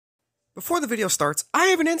Before the video starts, I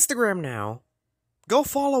have an Instagram now. Go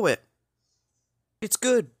follow it. It's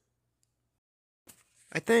good.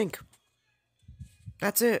 I think.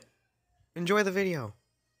 That's it. Enjoy the video.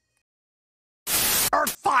 You're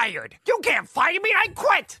fired! You can't fire me, I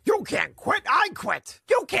quit! You can't quit, I quit!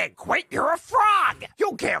 You can't quit, you're a frog!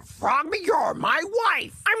 You can't frog me, you're my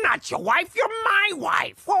wife! I'm not your wife, you're my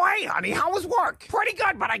wife! Well, hey, honey, how was work? Pretty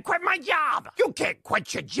good, but I quit my job! You can't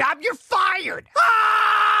quit your job, you're fired!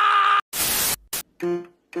 Ah!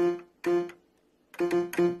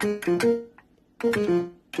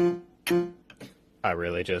 I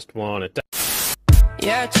really just wanted to.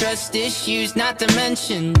 Yeah, trust issues not to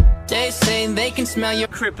mention. They say they can smell your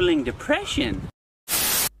crippling depression.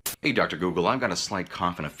 Hey, Dr. Google, I've got a slight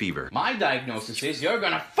cough and a fever. My diagnosis is you're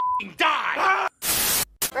gonna f***ing die!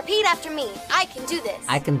 Repeat after me. I can do this.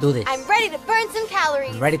 I can do this. I'm ready to burn some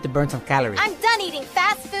calories. I'm ready to burn some calories. I'm done eating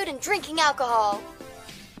fast food and drinking alcohol.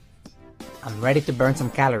 I'm ready to burn some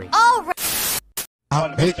calories. All right.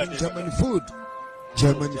 I'm making German food.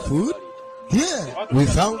 German food? Yeah, we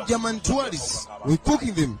found German tourists. We're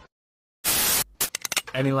cooking them.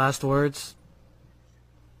 Any last words?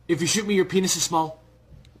 If you shoot me, your penis is small.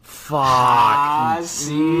 Fuck.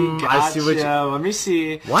 See, gotcha. I see what you... Let me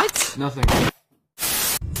see. What? Nothing.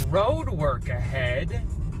 Road work ahead?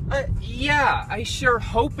 Yeah, I sure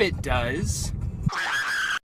hope it does.